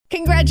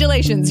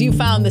Congratulations, you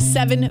found the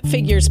Seven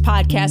Figures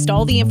Podcast,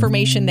 all the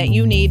information that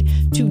you need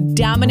to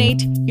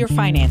dominate your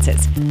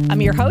finances.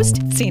 I'm your host,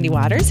 Sandy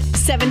Waters.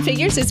 Seven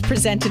Figures is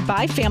presented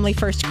by Family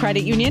First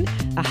Credit Union,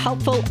 a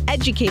helpful,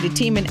 educated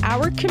team in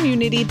our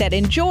community that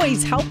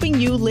enjoys helping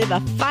you live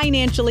a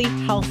financially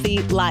healthy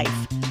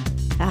life.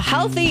 A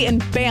healthy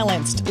and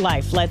balanced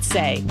life, let's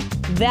say.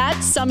 That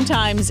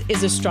sometimes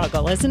is a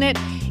struggle, isn't it?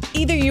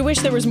 Either you wish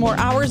there was more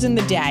hours in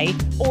the day,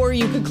 or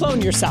you could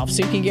clone yourself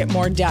so you can get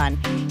more done.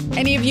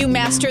 Any of you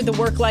mastered the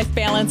work-life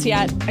balance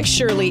yet? I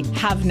surely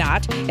have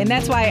not. And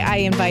that's why I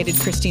invited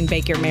Christine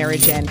Baker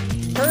Marriage in.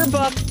 Her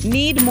book,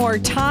 Need More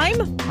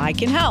Time? I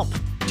Can Help.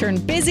 Turn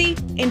busy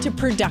into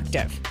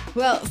productive.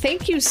 Well,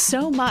 thank you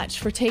so much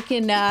for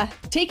taking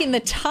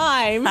the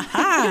time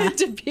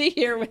to be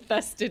here with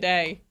us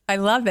today. I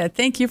love that.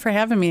 Thank you for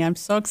having me. I'm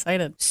so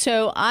excited.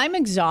 So I'm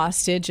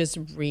exhausted just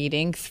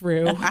reading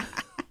through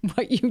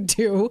what you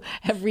do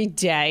every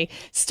day,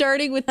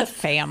 starting with the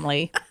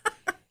family.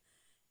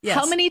 Yes.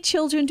 How many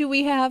children do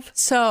we have?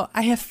 So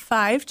I have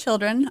 5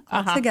 children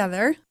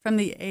altogether from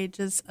the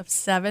ages of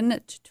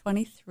 7 to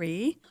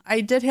 23. I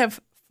did have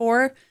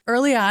 4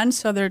 early on,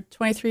 so they're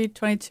 23,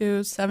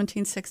 22,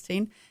 17,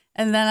 16.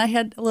 And then I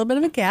had a little bit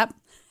of a gap.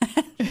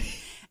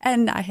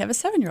 And I have a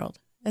 7-year-old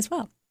as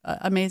well.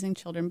 Amazing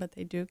children, but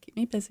they do keep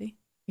me busy.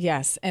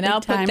 Yes, and Big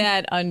I'll time. put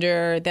that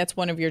under, that's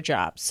one of your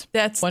jobs.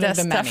 That's one of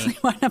the many. Definitely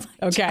one of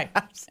my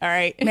jobs. All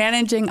right.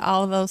 Managing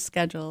all of those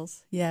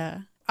schedules.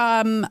 Yeah.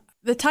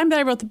 The time that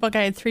I wrote the book,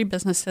 I had 3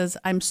 businesses.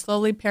 I'm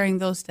slowly paring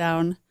those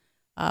down.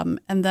 And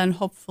then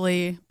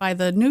hopefully by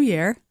the new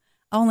year,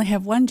 I'll only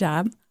have 1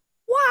 job.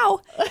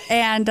 Wow.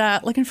 And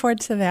looking forward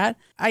to that.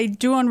 I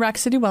do own Rock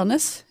City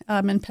Wellness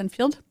in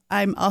Penfield.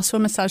 I'm also a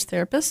massage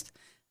therapist,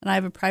 and I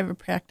have a private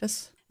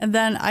practice. And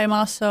then I'm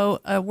also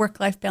a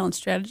work-life balance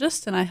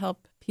strategist, and I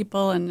help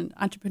people and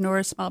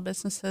entrepreneurs, small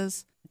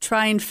businesses,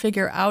 try and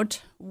figure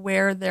out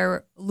where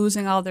they're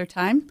losing all their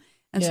time,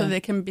 and so they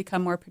can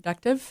become more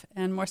productive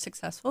and more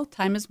successful.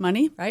 Time is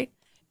money, right?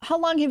 How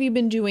long have you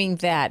been doing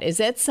that? Is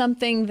that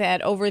something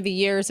that over the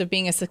years of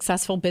being a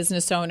successful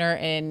business owner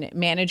and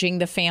managing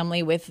the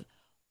family with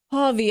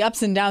all the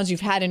ups and downs you've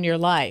had in your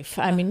life?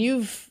 I mean,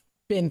 you've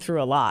been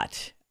through a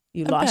lot.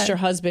 You lost your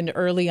husband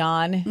early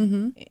on.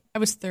 Mm-hmm. I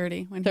was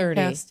 30 when he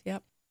passed.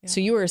 Yep. So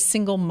you were a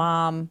single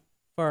mom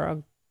for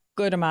a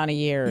good amount of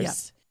years. Yep.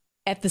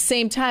 At the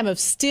same time of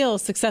still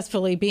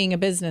successfully being a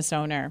business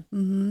owner.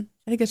 Mm-hmm.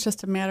 I think it's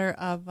just a matter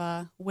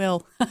of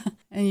will,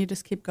 and you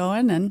just keep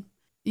going. And,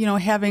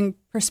 having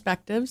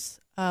perspectives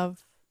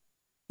of,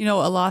 a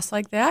loss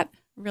like that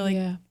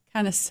really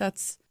kind of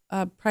sets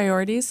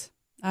priorities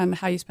on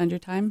how you spend your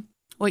time,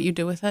 what you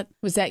do with it.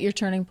 Was that your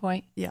turning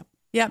point? Yep.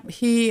 Yep.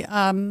 He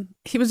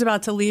was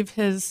about to leave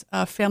his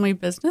family-owned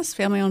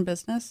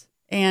business,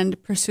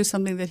 and pursue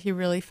something that he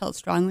really felt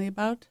strongly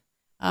about.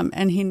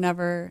 And he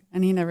never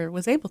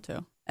was able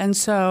to. And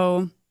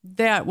so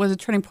that was a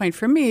turning point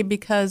for me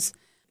because,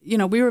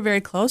 we were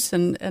very close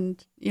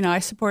and I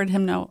supported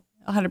him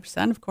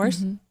 100%, of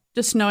course. Mm-hmm.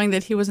 Just knowing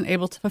that he wasn't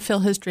able to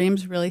fulfill his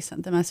dreams really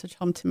sent the message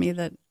home to me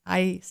that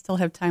I still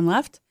have time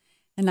left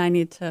and I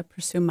need to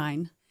pursue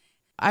mine.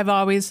 I've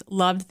always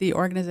loved the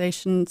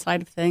organization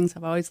side of things.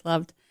 I've always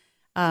loved,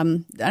 I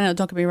know,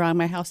 don't get me wrong,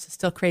 my house is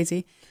still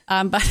crazy,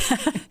 but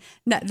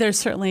there's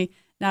certainly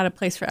not a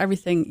place for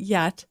everything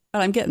yet,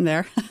 but I'm getting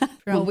there.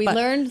 Well, we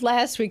learned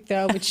last week,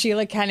 though, with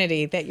Sheila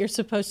Kennedy, that you're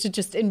supposed to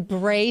just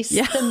embrace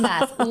the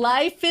mess.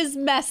 Life is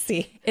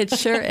messy. It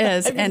sure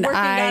is. I've been working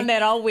on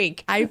that all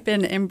week. I've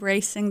been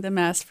embracing the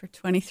mess for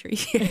 23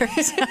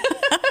 years.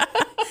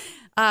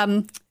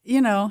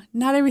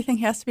 Not everything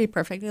has to be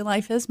perfect.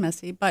 Life is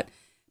messy, but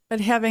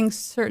having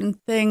certain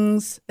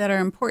things that are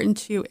important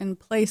to you in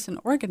place and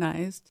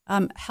organized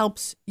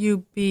helps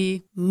you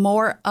be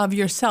more of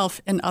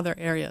yourself in other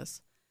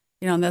areas.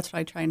 And that's what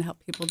I try and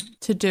help people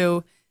to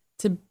do,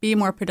 to be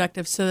more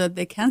productive so that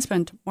they can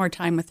spend more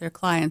time with their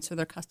clients or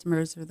their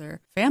customers or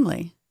their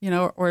family,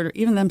 or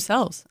even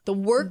themselves. The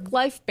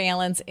work-life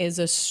balance is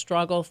a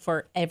struggle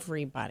for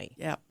everybody.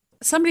 Yeah.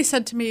 Somebody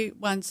said to me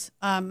once,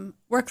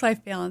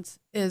 work-life balance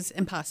is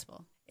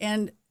impossible.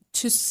 And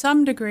to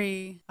some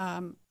degree,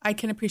 I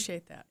can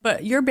appreciate that.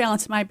 But your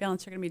balance and my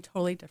balance are going to be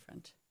totally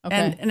different.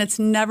 Okay. And it's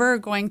never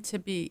going to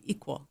be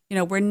equal. I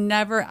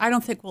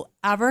don't think we'll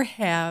ever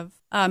have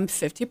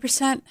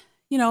 50%,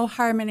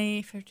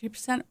 harmony,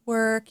 50%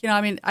 work.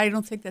 I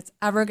don't think that's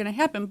ever going to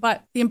happen.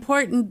 But the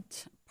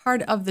important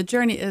part of the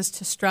journey is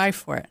to strive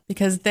for it,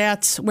 because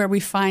that's where we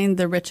find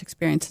the rich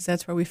experiences.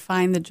 That's where we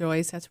find the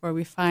joys. That's where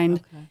we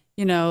find,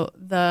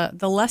 the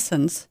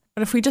lessons.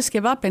 But if we just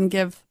give up and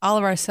give all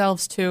of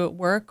ourselves to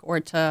work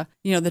or to,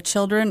 the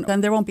children,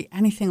 then there won't be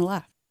anything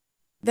left.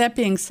 That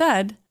being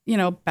said,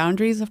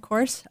 boundaries, of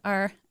course,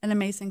 are an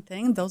amazing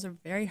thing. Those are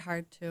very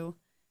hard to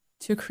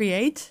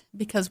create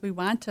because we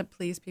want to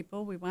please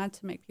people. We want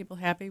to make people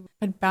happy.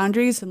 But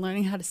boundaries and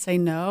learning how to say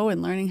no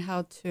and learning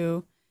how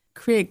to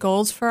create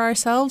goals for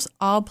ourselves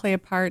all play a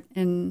part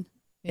in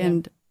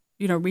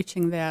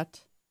reaching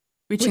that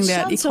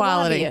equality. So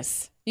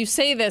obvious. You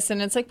say this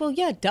and it's like, well,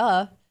 yeah,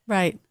 duh.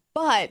 Right.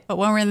 But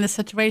when we're in this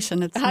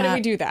situation, it's how not. do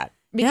we do that?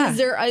 Because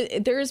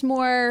there's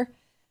more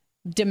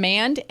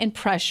demand and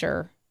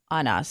pressure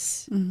on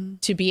us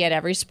to be at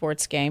every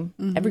sports game,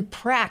 every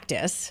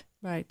practice.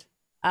 Right.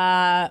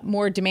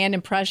 More demand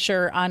and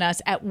pressure on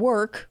us at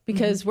work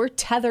because we're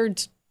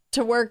tethered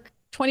to work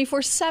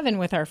 24/7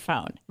 with our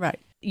phone. Right.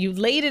 You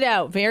laid it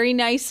out very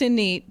nice and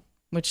neat,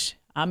 which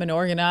I'm an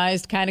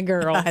organized kind of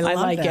girl. I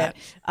like that.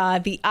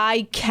 it. The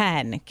I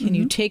can. Can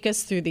you take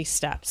us through these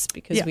steps?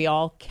 Because we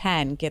all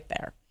can get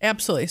there.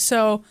 Absolutely.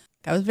 So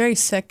I was very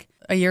sick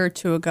a year or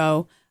two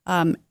ago.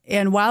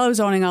 And while I was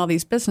owning all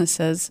these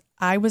businesses,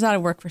 I was out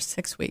of work for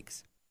 6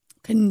 weeks.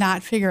 Could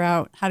not figure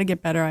out how to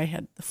get better. I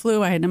had the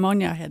flu. I had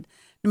pneumonia. I had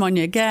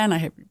pneumonia again. I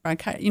had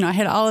bronchitis. I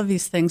had all of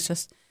these things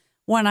just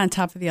one on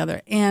top of the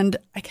other. And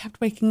I kept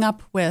waking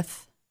up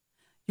with,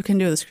 you can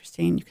do this,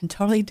 Christine. You can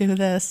totally do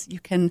this. You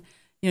can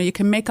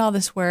make all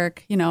this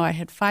work. I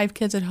had 5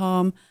 kids at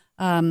home.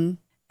 And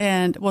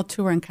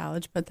 2 were in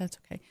college, but that's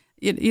okay.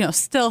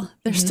 Still,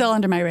 they're still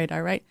under my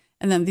radar, right?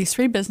 And then these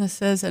 3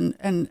 businesses,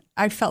 and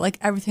I felt like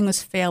everything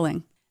was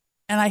failing.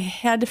 And I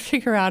had to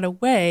figure out a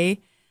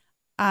way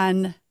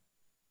on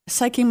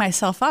psyching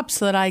myself up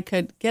so that I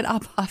could get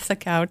up off the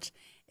couch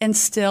and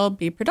still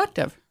be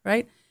productive,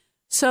 right?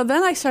 So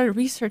then I started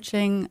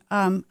researching.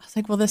 I was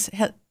like, well, this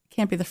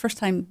can't be the first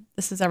time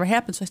this has ever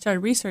happened. So I started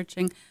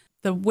researching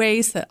the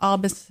ways that all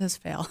businesses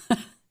fail.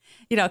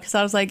 Because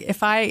I was like,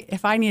 if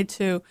I need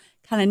to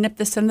kind of nip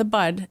this in the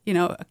bud,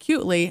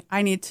 acutely,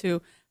 I need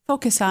to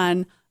focus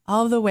on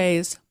all of the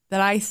ways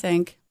that I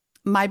think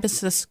my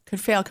business could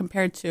fail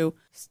compared to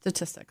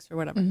statistics or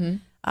whatever.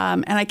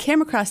 And I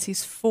came across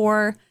these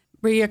 4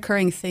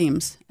 reoccurring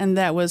themes, and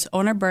that was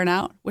owner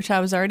burnout, which I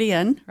was already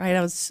in, right?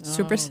 I was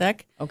super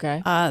sick.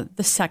 Okay.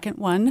 The second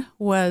one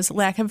was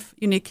lack of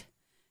unique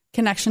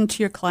connection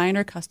to your client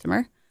or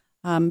customer.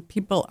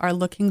 People are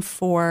looking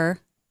for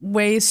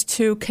ways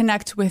to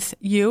connect with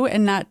you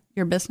and not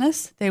your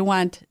business. They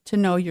want to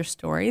know your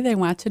story. They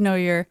want to know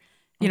your,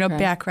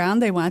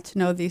 background. They want to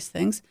know these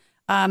things.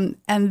 And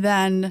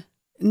then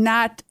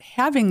not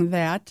having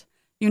that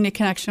unique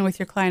connection with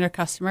your client or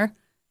customer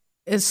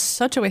is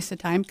such a waste of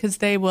time because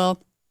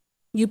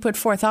you put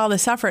forth all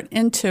this effort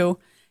into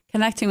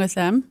connecting with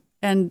them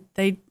and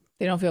they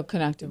don't feel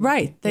connected.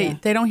 Right. They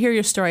don't hear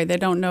your story. They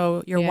don't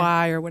know your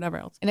why or whatever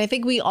else. And I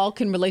think we all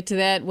can relate to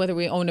that, whether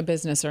we own a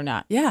business or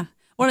not. Yeah.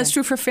 Well, it's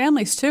true for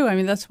families too. I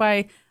mean, that's why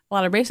a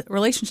lot of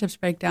relationships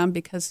break down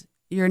because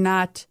you're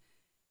not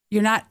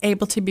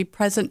able to be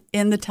present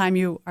in the time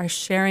you are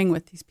sharing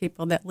with these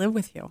people that live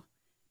with you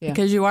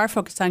because you are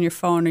focused on your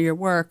phone or your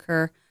work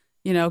or,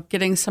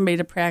 getting somebody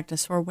to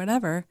practice or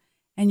whatever.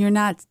 And you're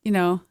not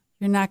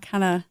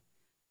kind of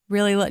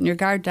really letting your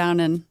guard down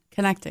and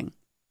connecting.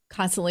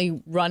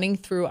 Constantly running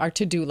through our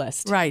to-do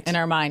list in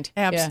our mind.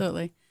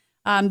 Absolutely.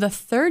 Yeah. The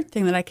third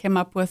thing that I came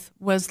up with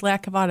was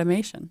lack of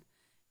automation.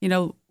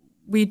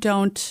 We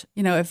don't,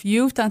 if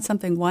you've done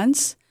something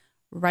once,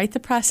 write the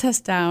process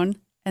down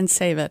and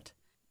save it.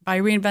 By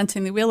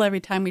reinventing the wheel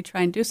every time we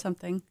try and do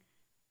something,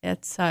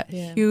 it's a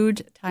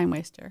huge time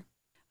waster.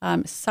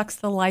 It sucks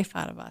the life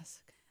out of us.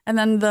 And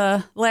then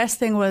the last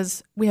thing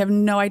was we have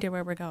no idea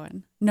where we're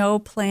going. No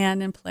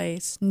plan in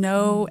place,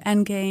 no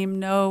end game,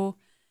 no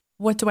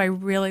what do I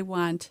really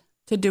want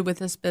to do with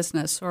this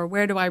business or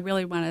where do I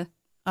really want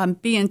to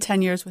be in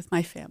 10 years with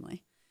my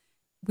family.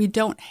 We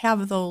don't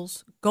have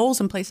those goals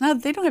in place. Now,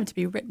 they don't have to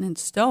be written in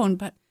stone,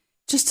 but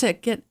just to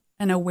get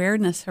an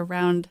awareness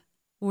around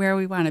where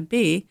we want to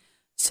be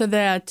so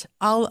that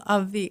all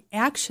of the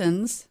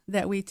actions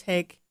that we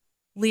take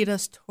lead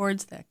us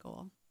towards that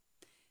goal.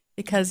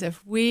 Because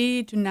if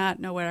we do not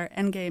know what our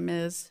end game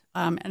is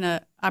and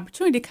an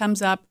opportunity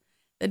comes up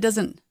that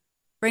doesn't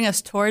bring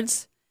us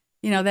towards,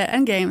 that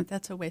end game,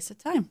 that's a waste of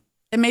time.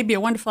 It may be a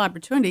wonderful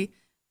opportunity,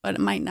 but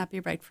it might not be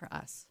right for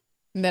us.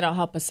 And that'll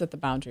help us set the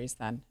boundaries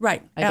then.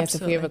 Right. I guess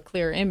if we have a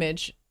clear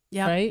image,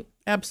 right?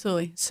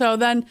 Absolutely. So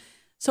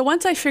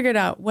once I figured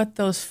out what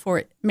those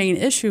 4 main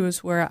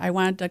issues were, I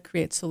wanted to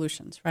create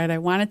solutions, right? I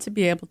wanted to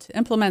be able to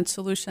implement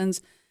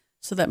solutions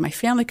so that my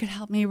family could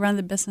help me run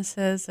the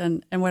businesses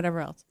and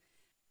whatever else.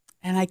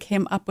 And I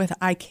came up with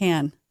I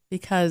Can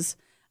because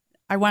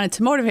I wanted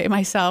to motivate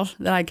myself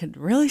that I could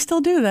really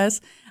still do this.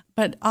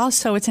 But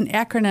also it's an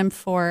acronym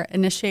for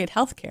Initiate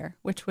Healthcare,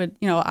 which would,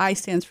 I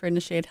stands for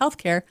Initiate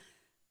Healthcare,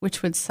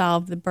 which would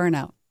solve the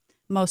burnout.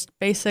 Most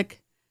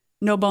basic,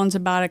 no bones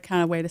about it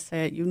kind of way to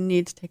say it. You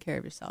need to take care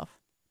of yourself,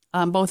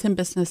 both in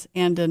business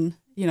and in,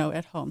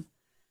 at home.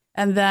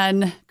 And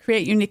then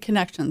create unique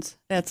connections.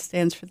 That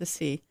stands for the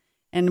C.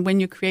 And when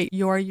you create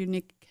your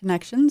unique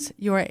connections,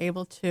 you are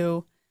able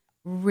to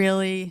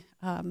really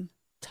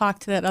talk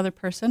to that other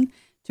person,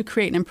 to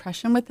create an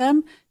impression with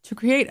them, to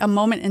create a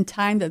moment in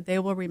time that they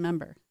will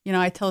remember.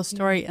 I tell a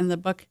story in the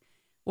book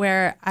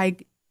where I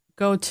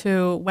go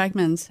to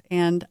Wegmans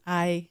and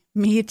I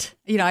meet,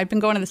 I've been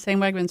going to the same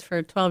Wegmans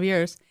for 12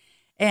 years,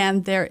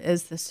 and there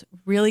is this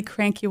really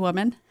cranky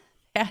woman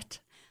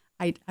that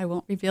I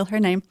won't reveal her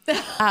name,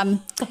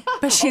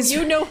 but she's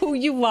you know who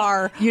you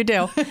are. You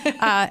do.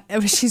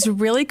 She's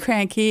really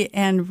cranky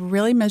and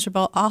really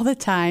miserable all the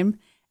time,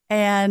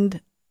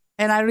 and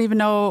I don't even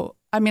know.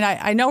 I mean,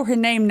 I know her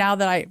name now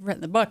that I've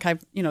written the book.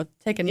 I've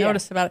taken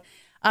notice about it.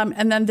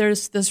 And then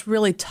there's this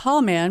really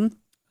tall man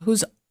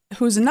who's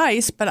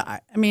nice, but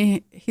I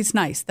mean, he's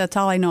nice. That's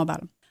all I know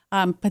about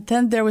him. But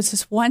then there was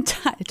just one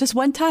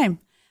time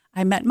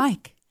I met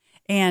Mike,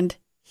 and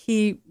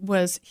he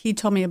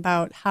told me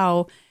about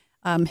how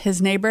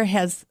his neighbor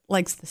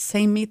likes the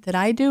same meat that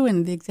I do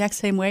in the exact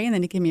same way, and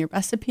then he gave me a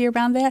recipe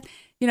around that.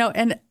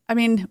 And I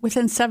mean,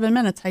 within 7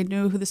 minutes, I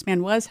knew who this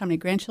man was, how many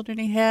grandchildren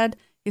he had.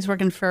 He's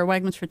working for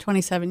Wegmans for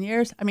 27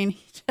 years. I mean,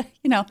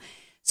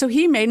 so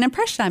he made an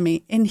impression on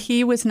me, and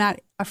he was not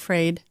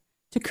afraid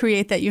to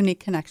create that unique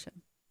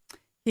connection.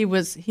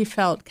 He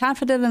felt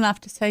confident enough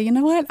to say, you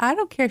know what, I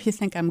don't care if you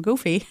think I'm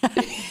goofy,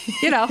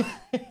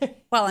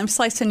 while I'm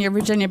slicing your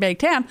Virginia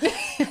baked ham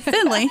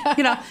thinly,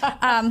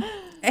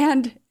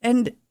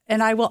 and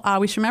I will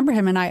always remember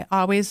him, and I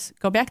always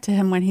go back to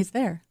him when he's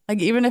there.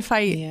 Like, even if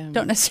I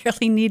don't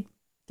necessarily need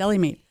deli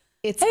meat.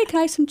 Hey, can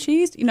I have some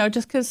cheese?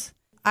 Just because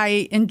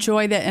I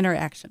enjoy that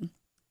interaction.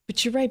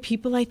 But you're right.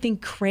 People, I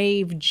think,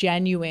 crave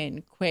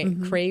genuine,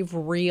 crave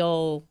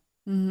real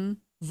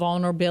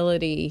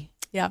vulnerability.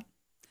 Yeah.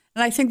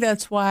 And I think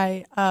that's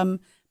why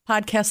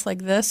podcasts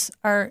like this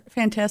are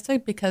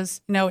fantastic,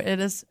 because, it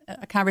is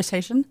a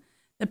conversation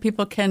that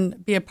people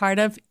can be a part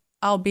of,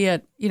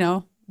 albeit,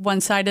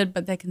 one-sided,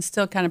 but they can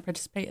still kind of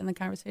participate in the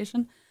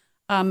conversation.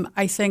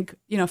 I think,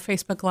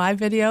 Facebook Live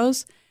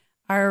videos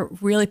are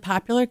really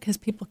popular because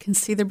people can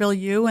see the real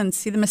you and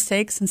see the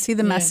mistakes and see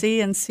the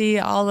messy and see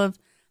all of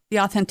the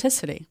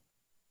authenticity.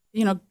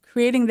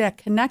 Creating that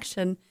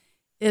connection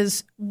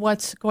is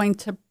what's going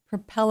to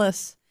propel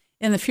us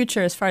in the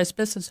future as far as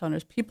business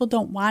owners. People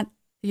don't want,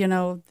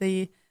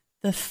 the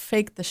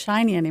fake, the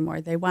shiny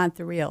anymore. They want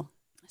the real.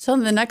 So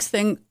the next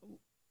thing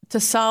to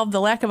solve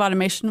the lack of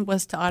automation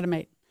was to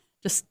automate.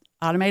 Just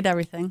automate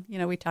everything.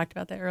 We talked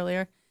about that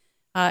earlier.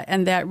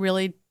 And that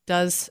really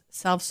does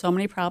solve so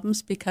many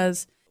problems,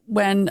 because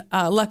when,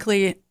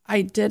 luckily,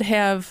 I did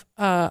have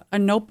a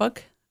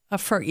notebook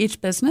for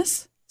each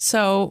business.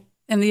 So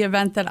in the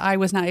event that I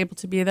was not able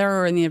to be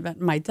there, or in the event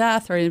of my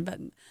death, or in the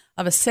event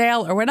of a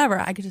sale or whatever,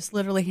 I could just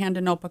literally hand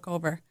a notebook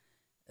over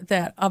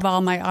that of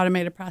all my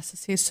automated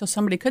processes, so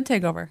somebody could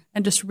take over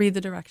and just read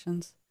the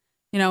directions.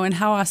 And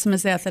how awesome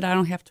is that I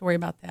don't have to worry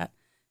about that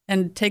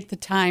and take the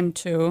time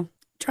to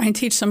try and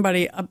teach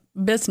somebody a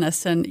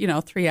business in,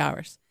 3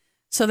 hours.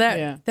 So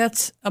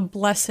that's a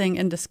blessing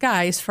in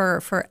disguise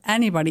for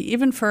anybody,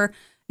 even for,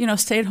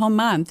 stay-at-home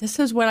mom. This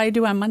is what I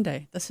do on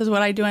Monday. This is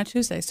what I do on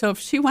Tuesday. So if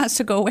she wants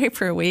to go away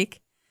for a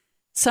week,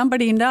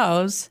 somebody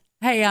knows,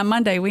 hey, on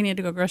Monday, we need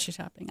to go grocery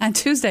shopping. On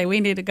Tuesday, we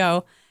need to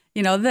go,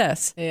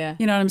 this. Yeah.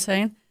 You know what I'm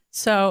saying?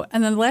 So,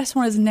 and then the last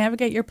one is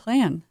navigate your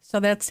plan. So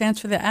that stands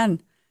for the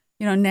N.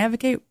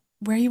 Navigate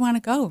where you want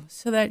to go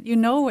so that you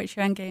know what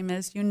your end game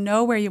is, you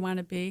know where you want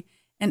to be,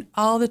 and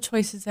all the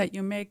choices that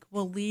you make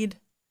will lead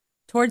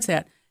towards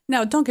that.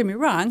 Now, don't get me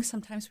wrong.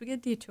 Sometimes we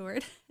get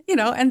detoured,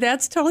 and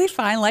that's totally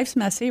fine. Life's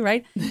messy,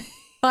 right?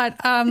 But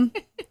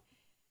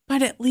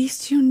at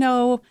least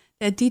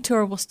that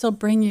detour will still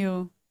bring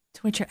you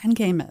to what your end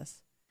game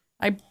is.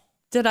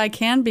 I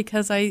can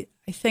because I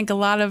think a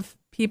lot of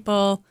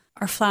people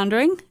are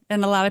floundering,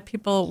 and a lot of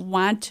people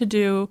want to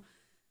do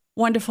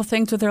wonderful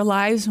things with their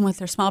lives and with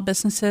their small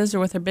businesses or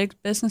with their big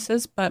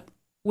businesses, but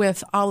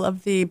with all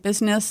of the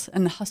business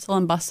and hustle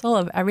and bustle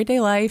of everyday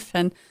life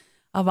and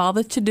of all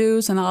the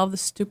to-dos and all the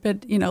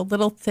stupid,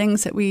 little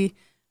things that we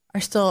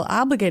are still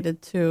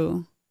obligated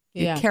to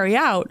carry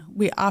out,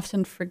 we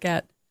often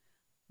forget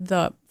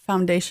the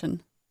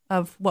foundation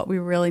of what we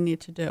really need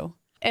to do.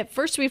 At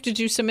first, we have to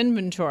do some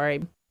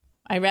inventory.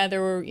 I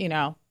rather,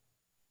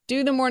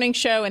 do the morning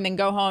show and then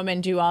go home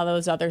and do all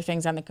those other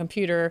things on the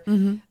computer,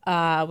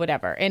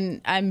 whatever.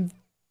 And I'm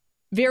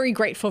very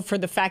grateful for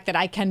the fact that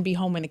I can be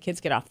home when the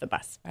kids get off the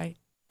bus. Right.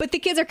 But the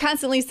kids are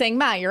constantly saying,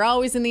 Ma, you're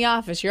always in the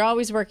office. You're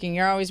always working.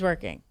 You're always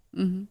working.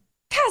 Mm-hmm.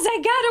 Because I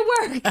got to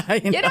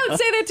work. You don't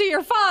say that to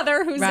your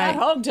father who's not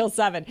home till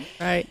 7.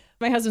 Right.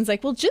 My husband's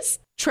like, well,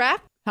 just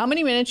track how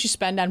many minutes you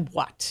spend on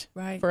what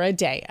for a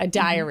day, a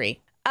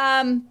diary.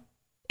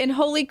 And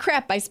holy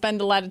crap, I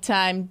spend a lot of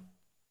time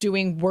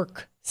doing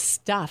work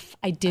stuff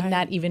I did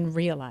not even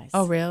realize.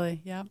 Oh,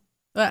 really? Yeah.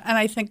 And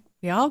I think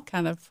we all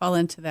kind of fall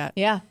into that.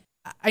 Yeah.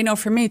 I know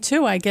for me,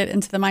 too, I get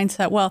into the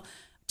mindset, well,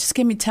 just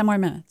give me 10 more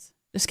minutes.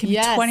 Just give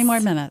me 20 more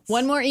minutes.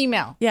 One more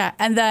email. Yeah.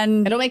 And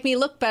then it'll make me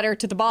look better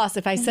to the boss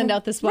if I send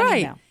out this one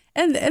email.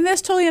 And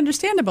that's totally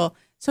understandable.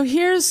 So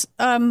here's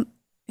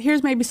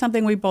maybe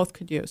something we both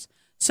could use.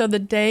 So the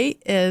day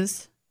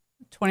is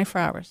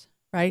 24 hours,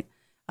 right?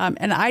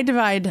 And I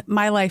divide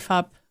my life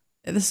up.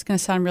 This is going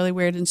to sound really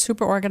weird and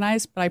super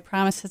organized, but I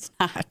promise it's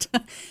not.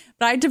 But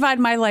I divide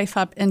my life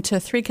up into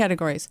 3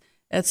 categories.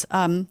 It's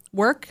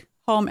work,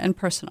 home, and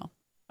personal.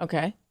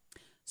 Okay.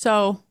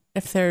 So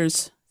if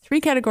there's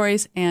 3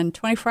 categories and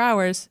 24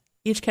 hours,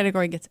 each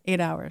category gets 8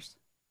 hours.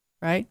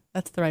 right?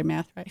 That's the right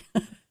math, right?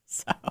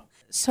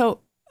 So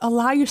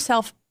allow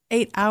yourself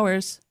 8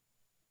 hours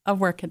of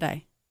work a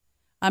day.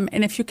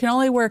 And if you can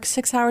only work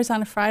 6 hours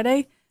on a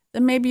Friday,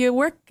 then maybe you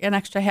work an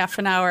extra half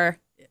an hour,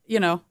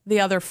 the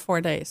other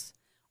 4 days.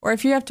 Or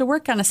if you have to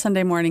work on a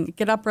Sunday morning,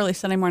 get up early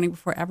Sunday morning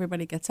before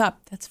everybody gets up.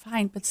 That's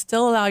fine, but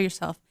still allow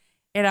yourself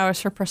 8 hours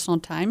for personal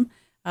time.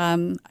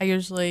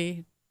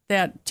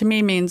 That to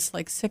me means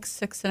like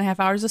 6.5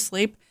 hours of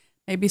sleep,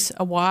 maybe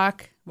a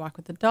walk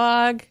with the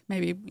dog,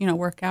 maybe,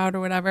 work out or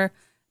whatever,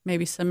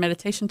 maybe some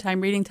meditation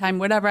time, reading time,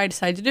 whatever I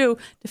decide to do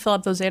to fill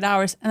up those 8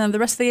 hours. And then the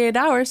rest of the 8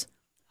 hours,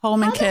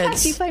 home and kids. How the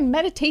heck do you find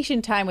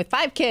meditation time with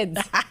 5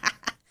 kids?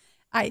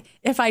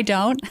 If I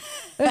don't,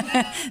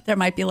 there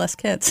might be less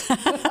kids.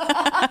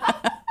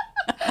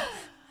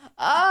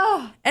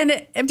 Oh,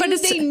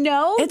 but they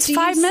know? It's do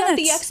 5 you minutes. Set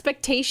the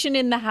expectation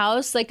in the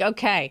house, like,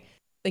 okay,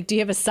 like, do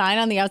you have a sign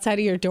on the outside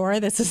of your door?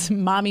 This is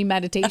mommy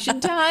meditation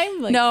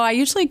time. No, I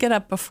usually get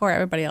up before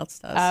everybody else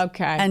does.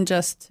 Okay, and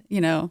just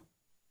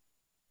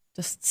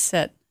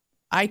sit.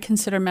 I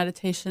consider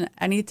meditation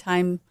any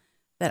time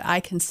that I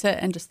can sit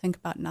and just think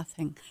about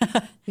nothing.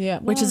 Yeah,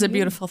 which is a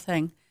beautiful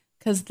thing,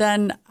 because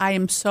then I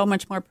am so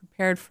much more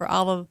prepared for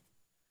all of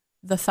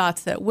the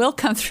thoughts that will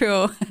come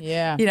through,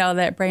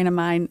 that brain of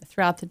mine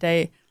throughout the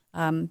day,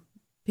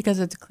 because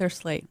it's a clear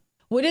slate.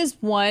 What is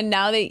one,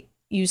 now that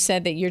you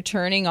said that you're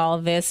turning all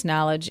of this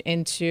knowledge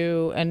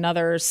into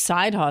another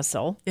side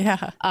hustle,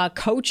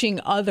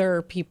 coaching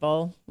other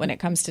people when it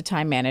comes to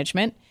time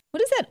management,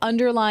 what is that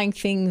underlying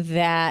thing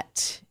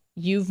that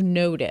you've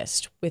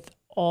noticed with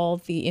all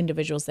the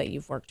individuals that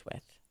you've worked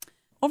with?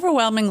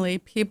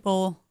 Overwhelmingly,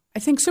 I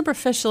think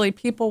superficially,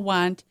 people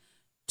want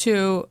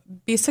to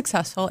be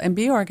successful and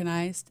be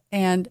organized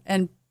and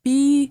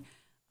be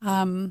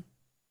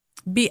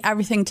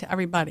everything to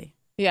everybody.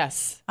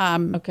 Yes.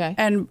 Okay.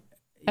 And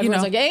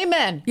everyone's like,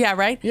 amen. Yeah,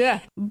 right? Yeah.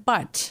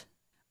 But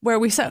where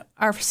we set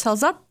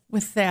ourselves up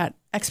with that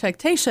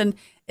expectation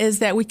is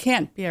that we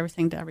can't be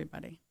everything to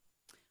everybody.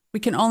 We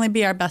can only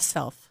be our best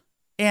self.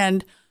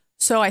 And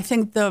so I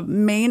think the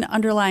main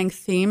underlying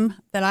theme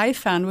that I've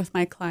found with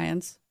my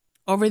clients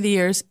over the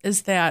years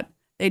is that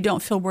they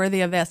don't feel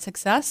worthy of that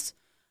success.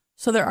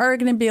 So they're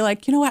going to be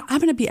like, you know what, I'm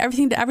going to be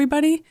everything to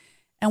everybody.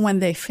 And when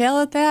they fail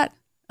at that,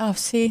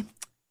 see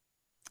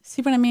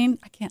what I mean?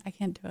 I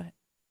can't do it.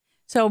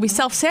 So we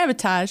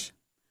self-sabotage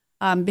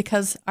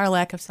because our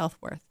lack of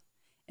self-worth.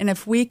 And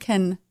if we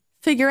can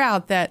figure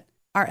out that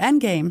our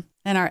end game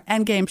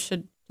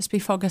should just be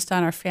focused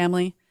on our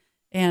family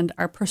and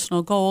our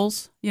personal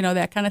goals,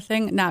 that kind of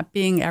thing, not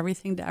being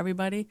everything to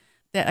everybody,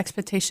 that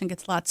expectation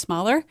gets a lot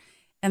smaller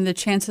and the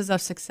chances of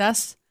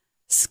success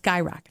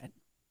skyrocket.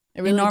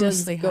 It really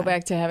does go high.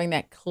 Back to having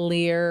that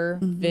clear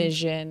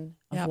vision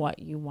of what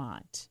you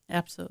want.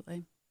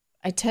 Absolutely.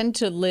 I tend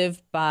to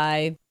live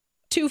by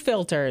 2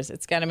 filters.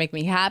 It's got to make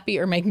me happy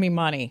or make me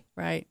money.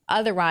 Right.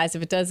 Otherwise,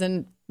 if it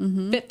doesn't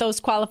fit those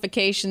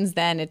qualifications,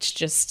 then it's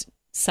just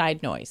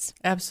side noise.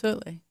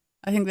 Absolutely.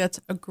 I think that's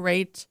a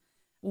great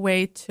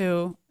way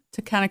to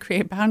kind of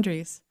create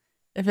boundaries.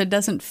 If it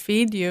doesn't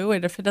feed you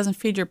and if it doesn't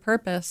feed your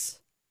purpose,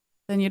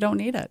 then you don't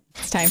need it.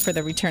 It's time for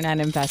the return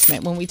on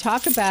investment. When we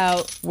talk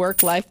about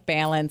work-life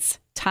balance,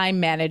 time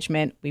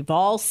management, we've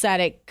all said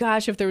it.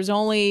 Gosh, if there was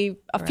only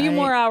a few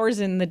more hours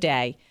in the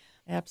day.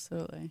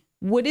 Absolutely.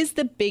 What is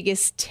the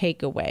biggest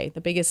takeaway,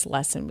 the biggest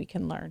lesson we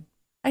can learn?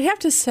 I have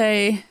to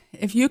say,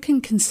 if you can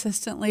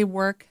consistently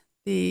work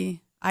the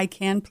I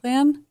Can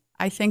plan,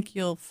 I think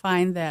you'll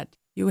find that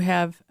you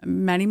have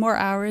many more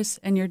hours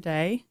in your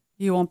day.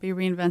 You won't be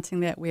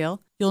reinventing that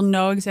wheel. You'll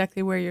know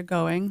exactly where you're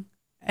going,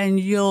 and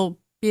you'll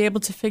be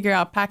able to figure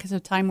out pockets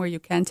of time where you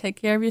can take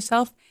care of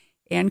yourself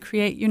and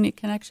create unique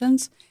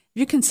connections. If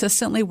you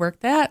consistently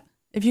work that,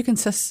 if you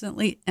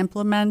consistently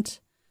implement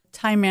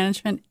time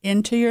management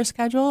into your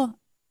schedule,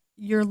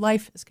 your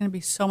life is going to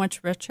be so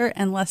much richer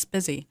and less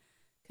busy.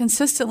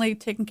 Consistently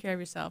taking care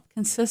of yourself,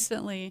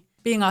 consistently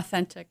being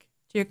authentic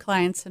to your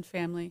clients and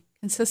family,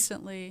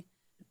 consistently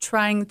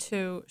trying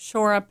to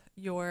shore up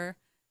your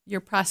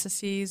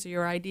processes or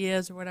your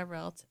ideas or whatever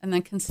else, and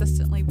then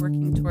consistently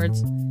working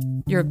towards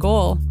your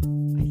goal,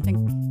 I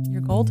think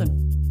you're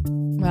golden.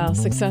 Well,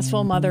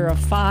 successful mother of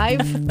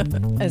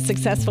 5, a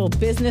successful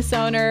business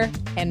owner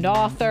and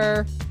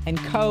author and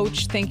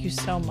coach. Thank you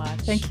so much.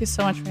 Thank you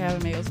so much for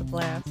having me. It was a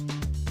blast.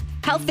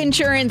 Health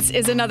insurance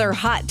is another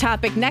hot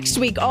topic next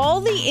week.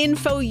 All the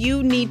info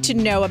you need to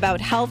know about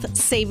health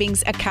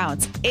savings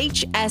accounts,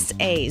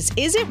 HSAs.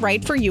 Is it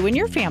right for you and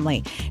your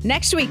family?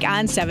 Next week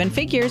on 7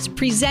 Figures,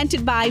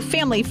 presented by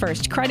Family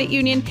First Credit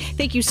Union.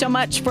 Thank you so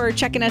much for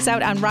checking us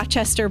out on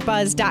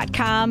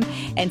RochesterBuzz.com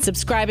and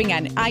subscribing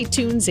on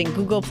iTunes and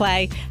Google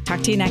Play. Talk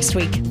to you next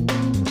week.